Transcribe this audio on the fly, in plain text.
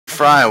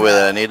frying with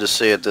it. I need to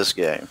see it this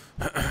game.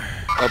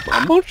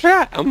 I'm gonna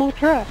try. I'm gonna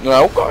try.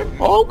 Okay.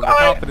 Okay. The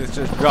confidence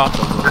just dropped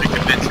a little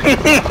bit.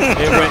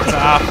 It went to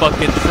I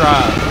fucking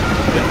tried.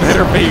 It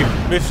better be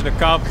mission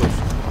accomplished.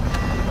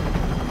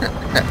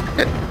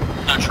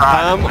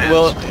 Time can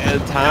only tell.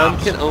 Time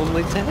can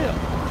only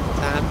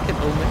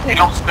tell. You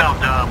don't spell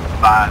dumb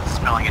by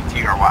spelling it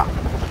T-R-Y.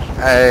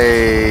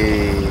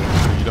 Hey.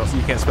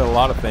 You can't spell a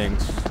lot of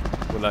things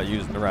without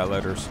using the right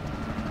letters.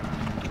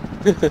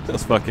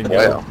 Let's fucking go.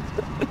 Well,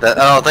 I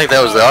don't think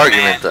that was the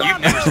argument, though.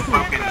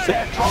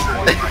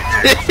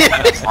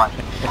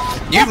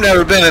 You've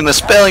never been in the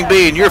spelling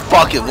bee in your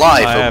fucking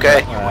life,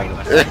 okay?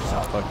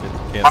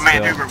 My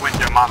man Uber went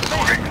to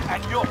Montessori.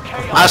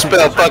 I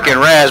spelled fucking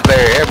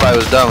raspberry. Everybody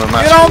was dumb in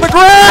my Get school. on the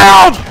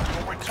ground!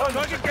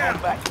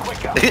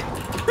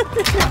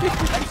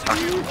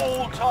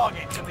 All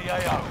targets in the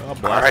AO.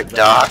 Alright,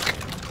 Doc.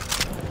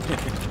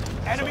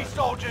 Enemy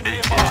soldier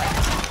nearby.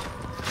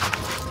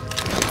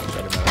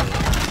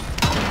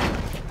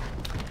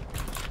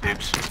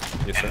 Oops.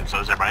 Yes, sir. And so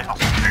is everybody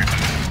else.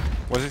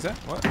 What did he say?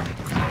 What?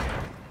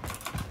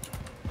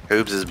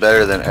 Hoobs is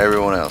better than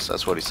everyone else.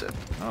 That's what he said.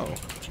 Oh.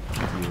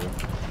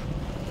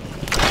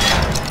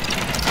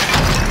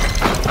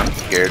 I'm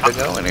scared to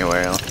go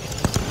anywhere else.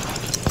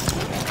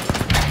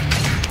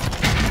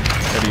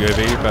 Got a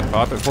UAV about to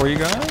pop it for you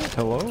guys?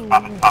 Hello?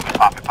 Pop it.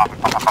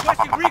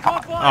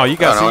 Oh, you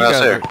guys, Oh, no,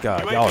 that's it.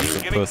 God, y'all are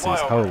some pussies.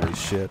 Holy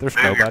shit. There's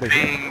nobody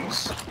here.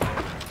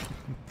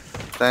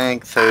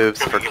 Thanks, Hoobs,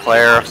 for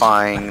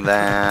clarifying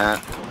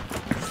that.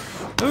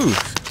 Ooh,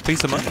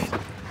 piece of money.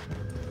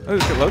 Ooh,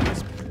 look at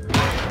Lotus.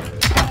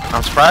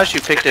 I'm surprised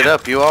you picked it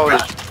up. You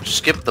always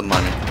skip the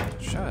money.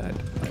 Shut.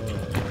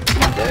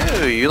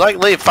 Dude, you like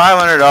leave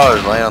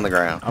 $500 laying on the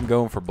ground. I'm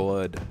going for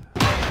blood.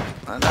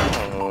 I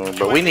know,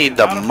 but we need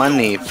the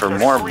money for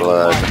more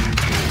blood.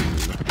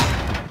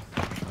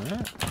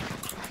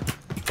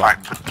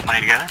 Alright, put the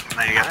money together.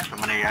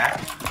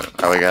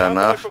 Oh, we got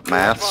enough?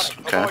 Maths?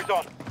 Okay.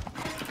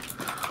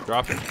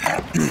 Drop it.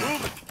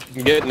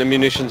 I'm getting the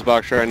munitions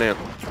box right now.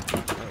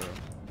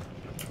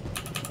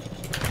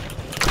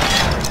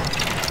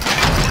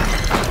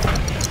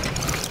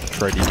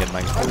 Trading in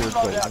my forward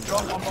plate.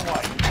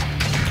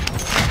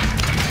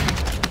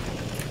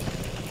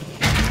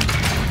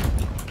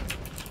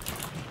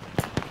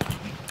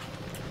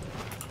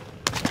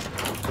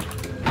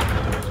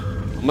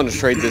 I'm gonna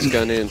trade this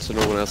gun in so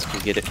no one else can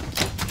get it.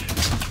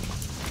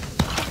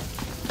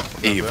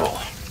 Evil.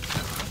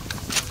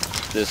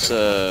 This,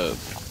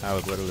 I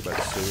was literally about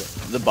to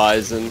see it. the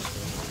Bison.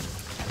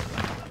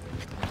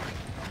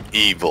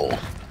 Evil.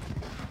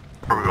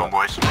 Where we going,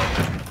 boys?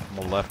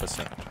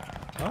 Maleficent.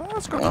 Oh,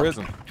 let's go to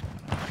prison.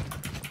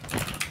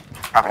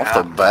 Off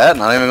the bat,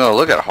 not even gonna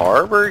look at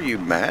Harbor, you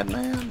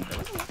madman.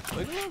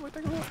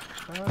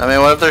 I mean,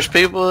 what if there's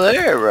people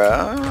there,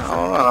 bro?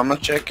 Hold on, I'm gonna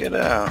check it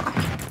out.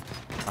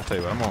 I'll tell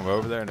you what, I'm gonna go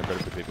over there and there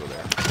better be people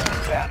there.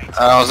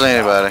 I don't see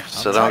anybody,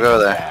 so don't go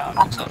there.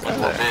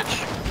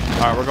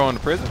 Alright, we're going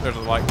to prison. There's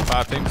like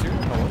 5 teams here.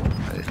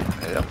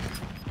 Yep.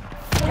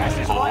 Gas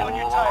is right on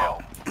your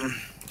tail.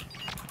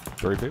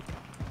 3 people.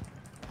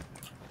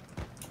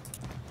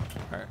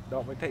 Alright,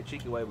 don't we take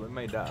Cheeky away, but we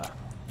may die.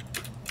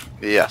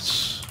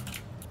 Yes.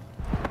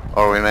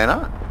 Or we may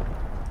not.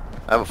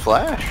 I have a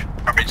flash.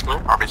 RB's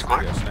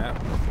clear. Yeah,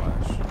 snap, no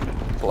flash.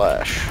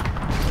 Flash.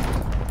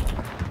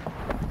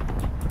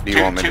 Do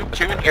you want me to?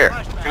 Two in Here.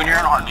 here. 2 in here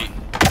and heartbeat.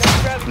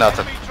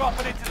 Nothing. Enemy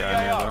dropping into the Got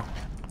him AO.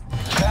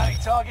 Bounty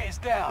target is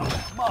down.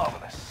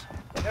 Marvelous.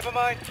 Never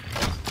mind.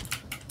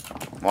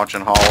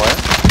 Watching hallway.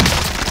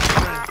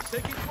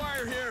 Taking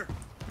fire here.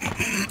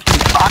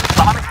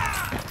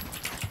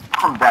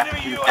 Come back.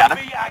 Enemy Got him.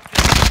 UAV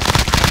active.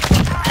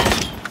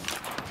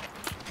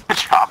 Good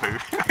job,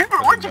 Uber.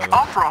 Where'd you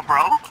come from,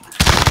 bro?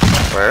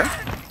 Where?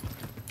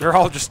 They're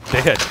all just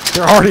dead.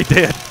 They're already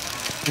dead.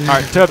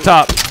 Alright, to up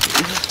top.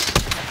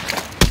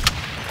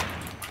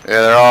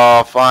 Yeah, they're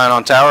all flying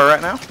on tower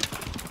right now.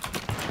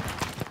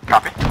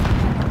 Copy.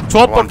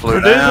 Top One of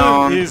flew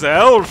down. prison is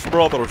ours,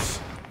 brothers.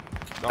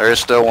 There is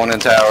still one in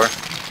tower.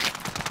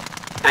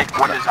 Think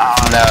what is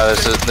No,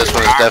 this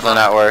one is definitely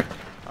not where.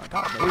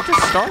 We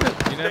just started.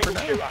 You never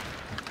know.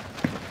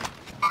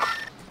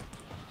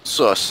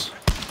 Sus.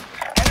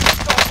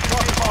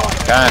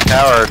 Guy in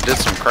tower did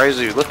some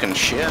crazy looking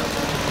shit.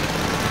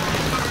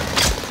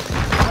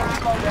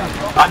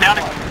 I'm down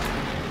it.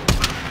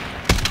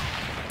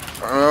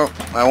 Oh,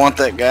 I want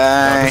that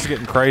guy. This is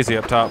getting crazy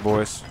up top,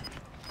 boys.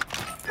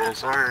 Yes,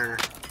 sir.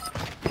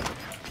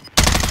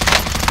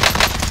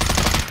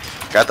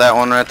 Got that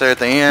one right there at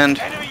the end.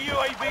 Enemy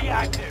UAV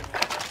active.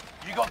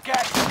 You got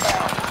gas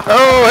inbound.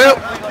 Oh, help!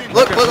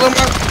 Look.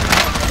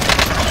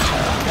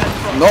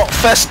 Not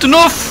fast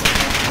enough.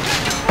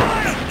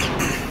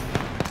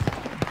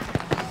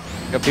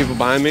 Got people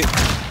behind me.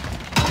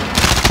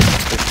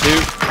 There's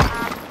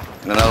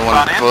 2. Another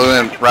one flew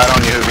in right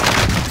on you.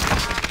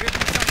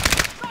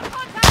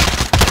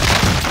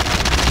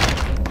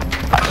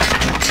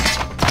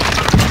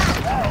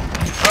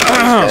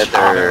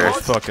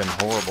 That's fucking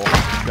horrible.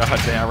 God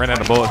damn, I ran out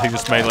of bullets. He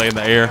just melee in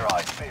the air.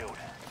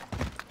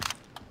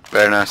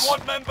 Very nice.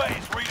 Squad member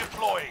is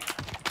redeploying.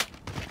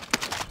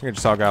 You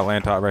just saw a guy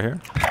land top right here.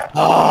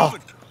 Oh,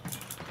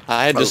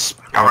 I had to.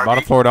 Yeah,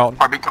 bottom floor, Dalton.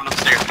 Probably coming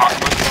upstairs,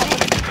 possibly.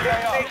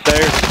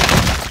 There.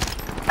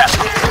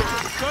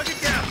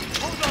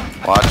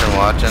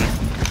 Watching.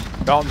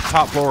 Dalton,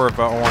 top floor of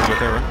orange right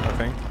there, I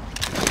think.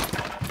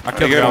 I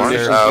killed You him got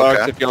downstairs. munitions Oh, box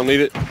okay. if y'all need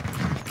it.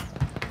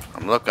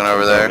 I'm looking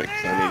over there.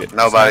 I need it.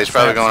 Nobody's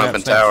probably going up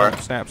in tower.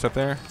 Snaps up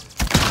there.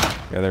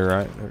 Yeah, they're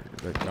right.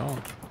 They're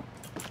gone.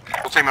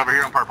 We'll team over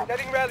here on purple.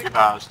 Get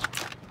buzzed.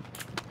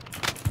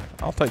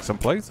 I'll take some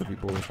plates if you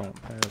boys don't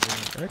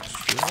have any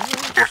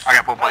extra. Here, I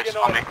got full plates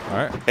on me.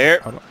 Alright.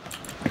 Here.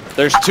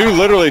 There's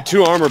literally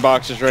two armor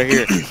boxes right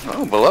here.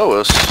 Oh, below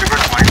us.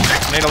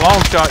 Need a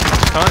long shot,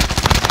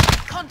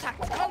 cunt. Contact.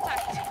 Where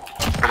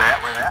that?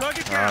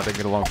 I didn't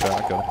get a long shot.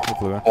 I killed him. He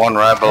flew in. One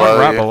right below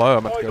Right you. below.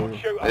 I'm about to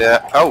go.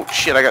 Yeah. Oh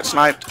shit! I got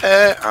sniped.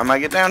 I might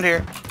get down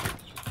here.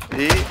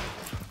 Yeah.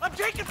 I'm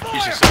taking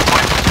You should fire. set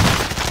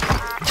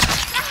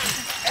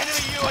the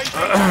Enemy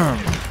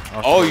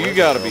UAV. Oh, you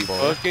gotta be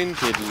fucking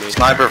kidding me.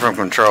 Sniper from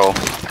control.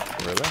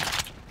 Really?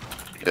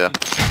 Yeah.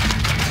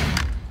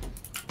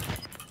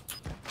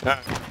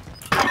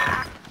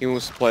 He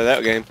wants to play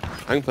that game.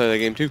 I can play that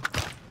game too.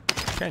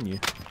 Can you?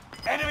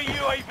 Enemy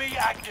UAV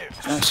active.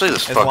 I see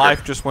this Is fucker.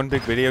 life just one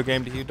big video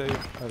game to you, dude?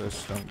 I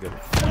just don't get it.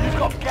 You've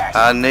got gas.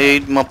 I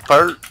need my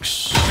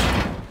perks.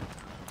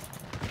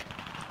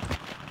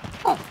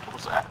 Oh, what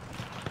was that?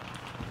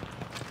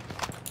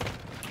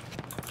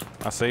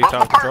 I see you,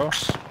 top control.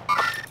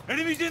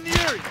 Enemies in the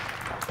area.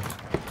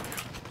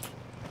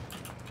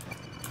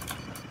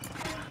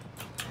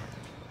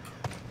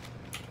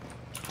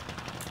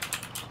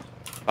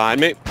 Find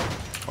me.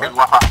 Here's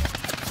Wi-Fi.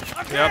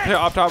 Yeah, up here,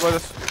 up top with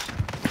us.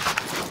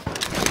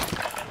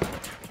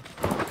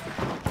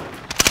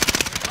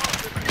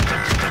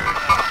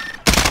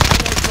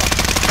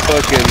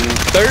 Fucking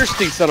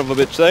thirsty son of a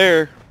bitch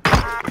there.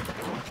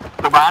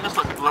 Look behind us,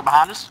 look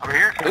behind us, over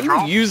here. Who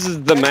Control.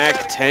 uses the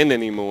Mac 10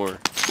 anymore?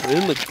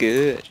 Oh my gosh. That's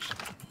good.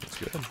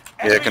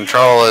 Yeah,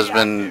 control has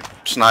been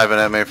sniping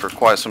at me for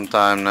quite some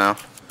time now.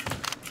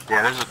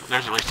 Yeah,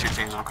 there's at least two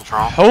teams on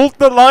control. Hold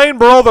the line,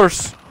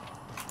 brothers.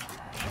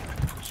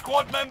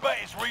 Squad member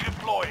is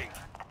redeploying.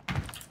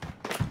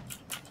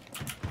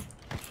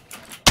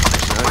 I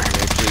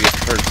can actually get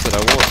the perks that I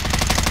want.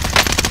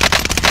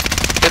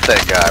 Hit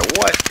that guy.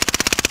 What?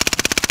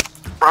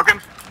 Broken.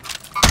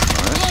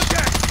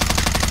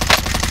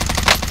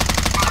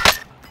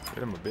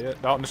 Get him a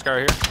bit. Dalton, this guy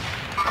right here.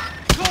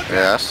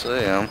 Yeah, I see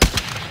him.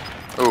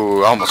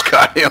 Ooh, almost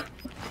got him.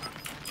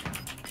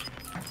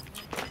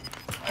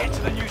 Get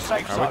to the new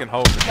safe Alright, zone. we can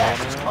hold control now.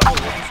 Let's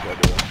go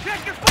do it.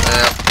 Check your fire.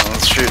 Yeah, I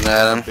was shooting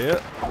at him.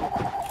 Bit.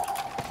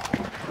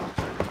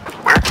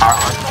 Where?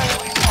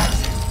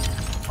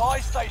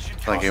 Fire station. I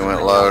think he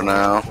went low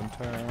now.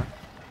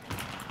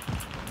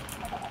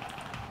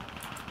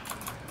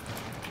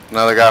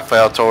 Another guy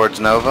fell towards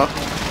Nova.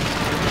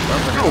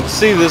 I don't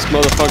see this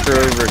motherfucker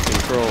over at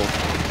control.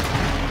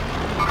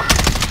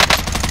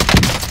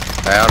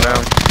 Found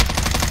him.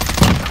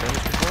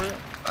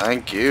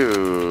 Thank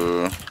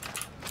you.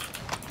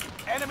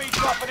 Enemy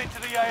dropping into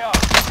the AO.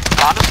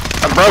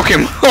 I broke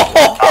him.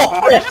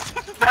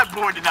 That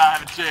boy did not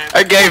have a chance.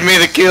 That gave me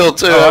the kill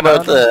too. How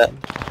about that?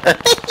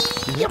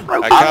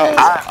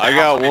 I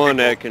got one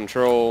at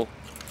control.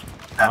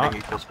 I think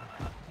he kills me.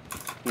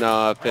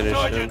 No, I finished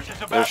him. Insurgents is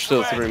about There's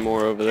still to end. 3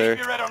 more over Keep there.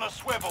 your head on a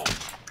swivel.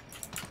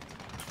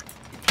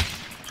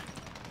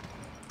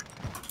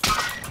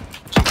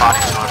 Some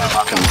bodies on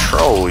it.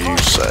 Control, you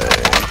say?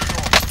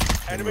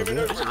 Enemy There's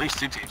maneuver. at least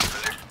two teams over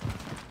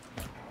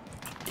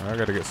there. I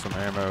gotta get some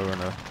ammo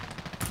and a.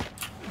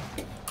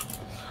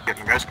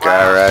 Getting ghost Guy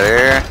cloud. right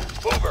here.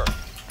 Mover.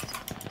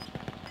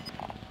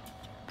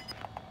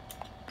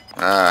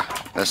 Ah,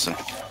 listen.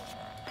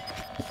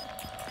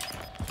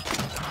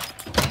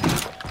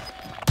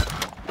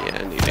 Yeah,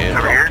 I need Over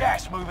ammo. here.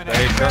 Gas moving in.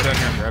 Hey, come down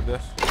here and grab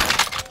this.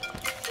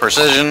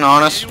 Precision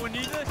on us. Anyone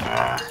need this?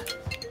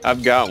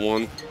 I've got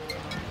one.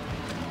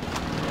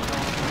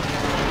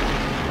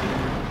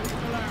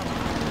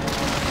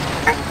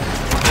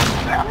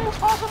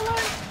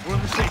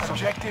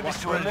 Objective is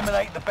to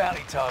eliminate the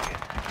bounty target.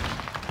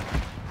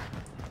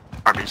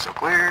 RB so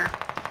clear.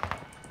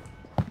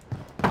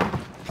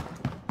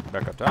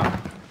 Back up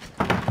top.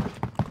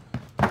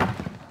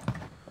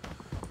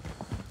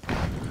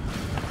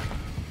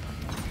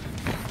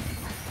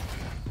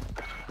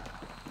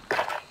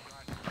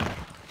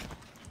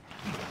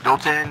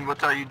 Dalton,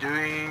 what are you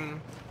doing?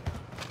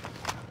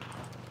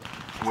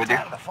 With you?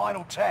 Down to the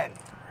final 10.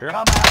 Here. Come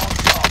out on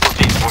top.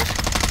 14 boys.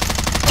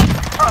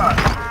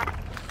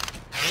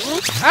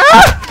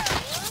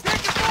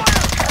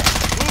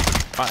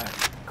 Fine.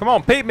 Come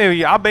on, peep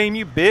me. I'll beam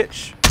you,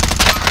 bitch.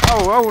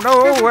 Oh no.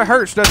 Oh, it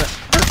hurts, doesn't it?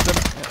 Hurts,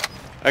 doesn't it?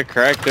 I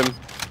cracked him.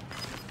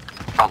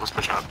 Oh, let's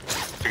push up.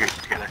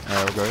 Together.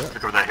 Alright, we'll go yet.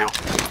 Look over that hill.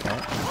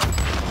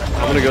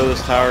 I'm gonna go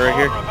this tower right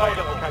here.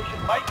 Available.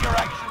 Make your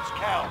actions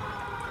count.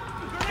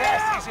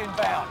 Gas is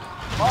inbound.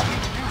 Marking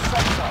the new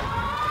safe zone.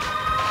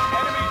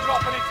 Enemy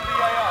dropping into the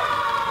AO.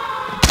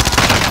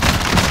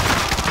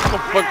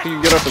 fuck do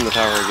you get up in the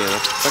tower again? I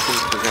fucking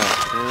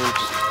forgot.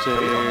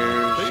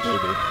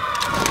 Downstairs.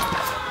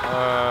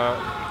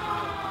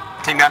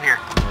 Team down here.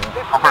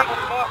 Yeah. On purple.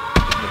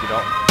 Maybe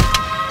Dalton.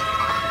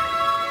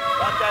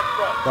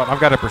 I've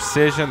got a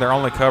precision. Their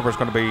only cover is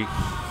going to be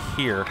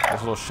here.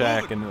 This little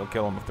shack, and it'll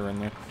kill them if they're in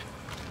there.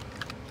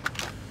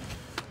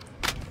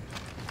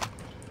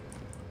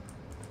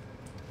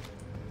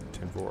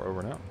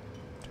 Over now.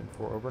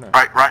 10-4 over now.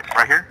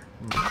 Right here.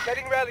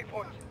 Getting rally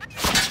point.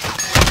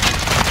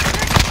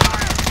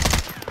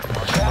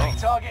 Bounty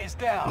target is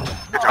down.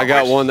 I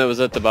got one that was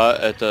at the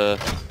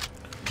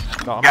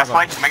No, I'm gas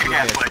not plate. Make it a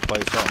gas plate.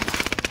 Play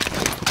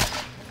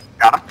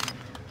Got him.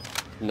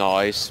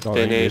 Nice Oh,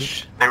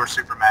 finish. They were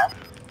super mad.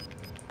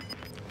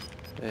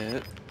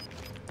 Yeah.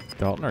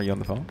 Dalton, are you on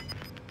the phone?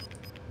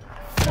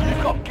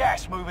 You've got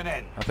gas moving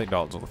in. I think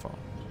Dalton's on the phone.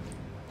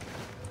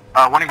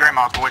 One in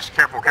grandma's, boys.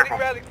 Careful, careful.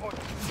 Rally point.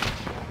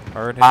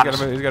 Alright,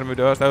 he's gotta move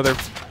to us. No, they're...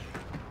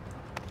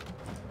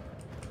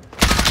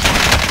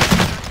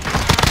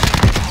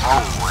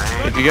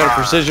 Oh, If you got a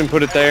precision,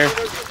 put it there.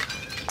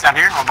 Down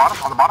here, on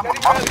the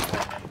bottom.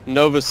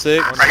 Nova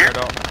 6. Right here.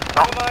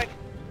 Never mind.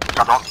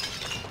 Got Dalton.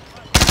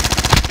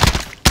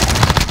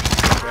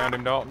 Found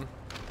him, Dalton.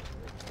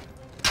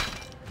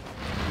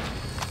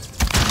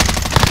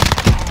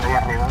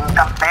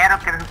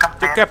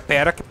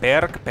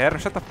 Capera.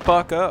 Shut the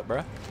fuck up,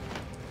 bruh.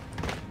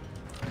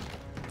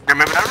 You're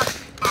moving over?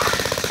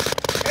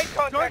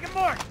 Target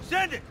mark.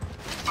 Send it.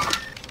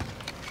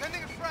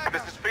 Sending a frag.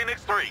 This is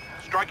Phoenix 3.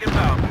 Strike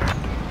inbound.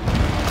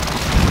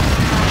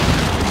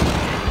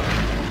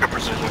 Good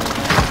precision.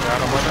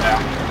 Got him with it.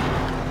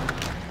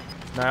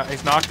 Nah,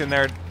 he's knocked in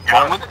there.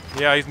 Got him with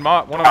it? Yeah, he's one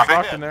of them's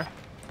knocked in there.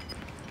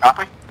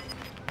 Copy.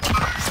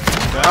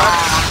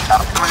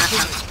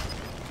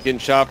 Getting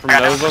shot from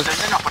Got him Nova.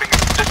 precision. I'm putting him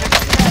in position.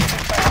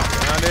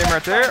 Found him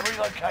right there.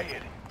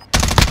 Relocated.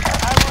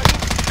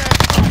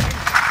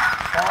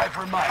 5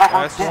 remain.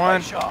 Last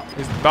one.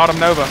 He's bottom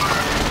Nova.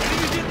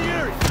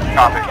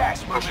 Copy.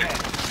 Gas moving in.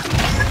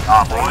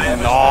 Oh, boy.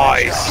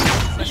 Nice.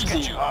 Let's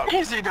get you home.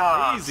 Easy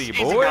dogs. Easy,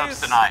 Easy boys.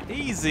 dogs tonight.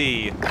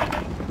 Easy.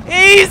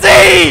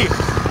 Easy!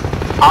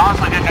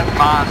 Honestly, didn't have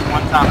mine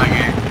one time that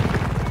game.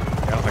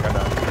 Yeah, I don't think I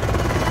done.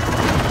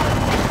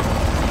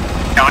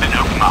 No, I didn't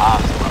open my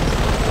eyes.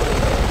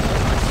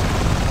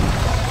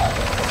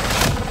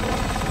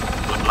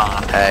 Good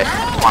line. Hey.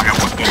 Oh, I got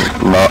one good.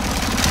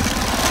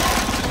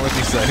 What'd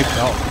you say?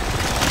 No.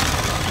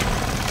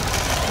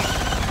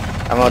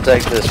 I'm gonna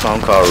take this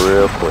phone call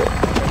real quick.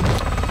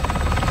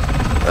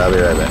 I'll be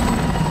right back.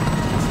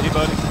 See you,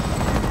 buddy.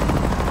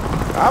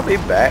 I'll be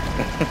back.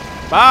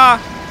 Bye.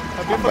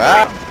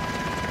 Bye.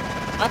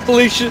 Hi,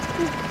 Felicia.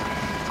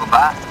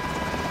 Goodbye.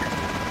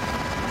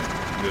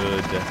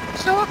 Good.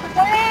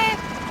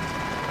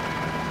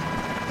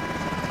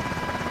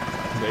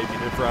 Maybe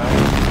to fry.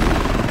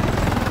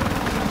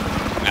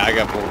 Now I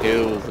got 4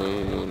 kills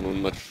and not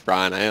much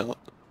frying out.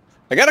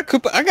 I got a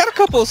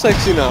couple of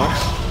sexy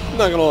knocks. I'm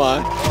not gonna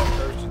lie.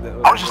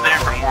 I was just there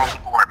for moral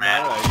support,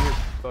 man.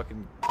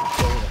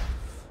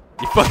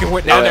 You fucking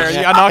went down there. And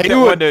I knocked that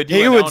one dude.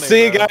 He would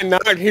see a guy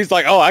knocked. He's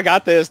like, "Oh, I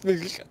got this."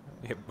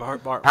 Yeah,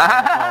 Bart.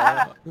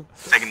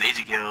 Taking the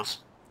easy kills.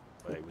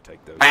 Hey, we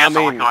take those. Man, I that's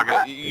all mean, I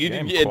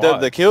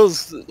got. the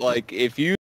kills, like, if you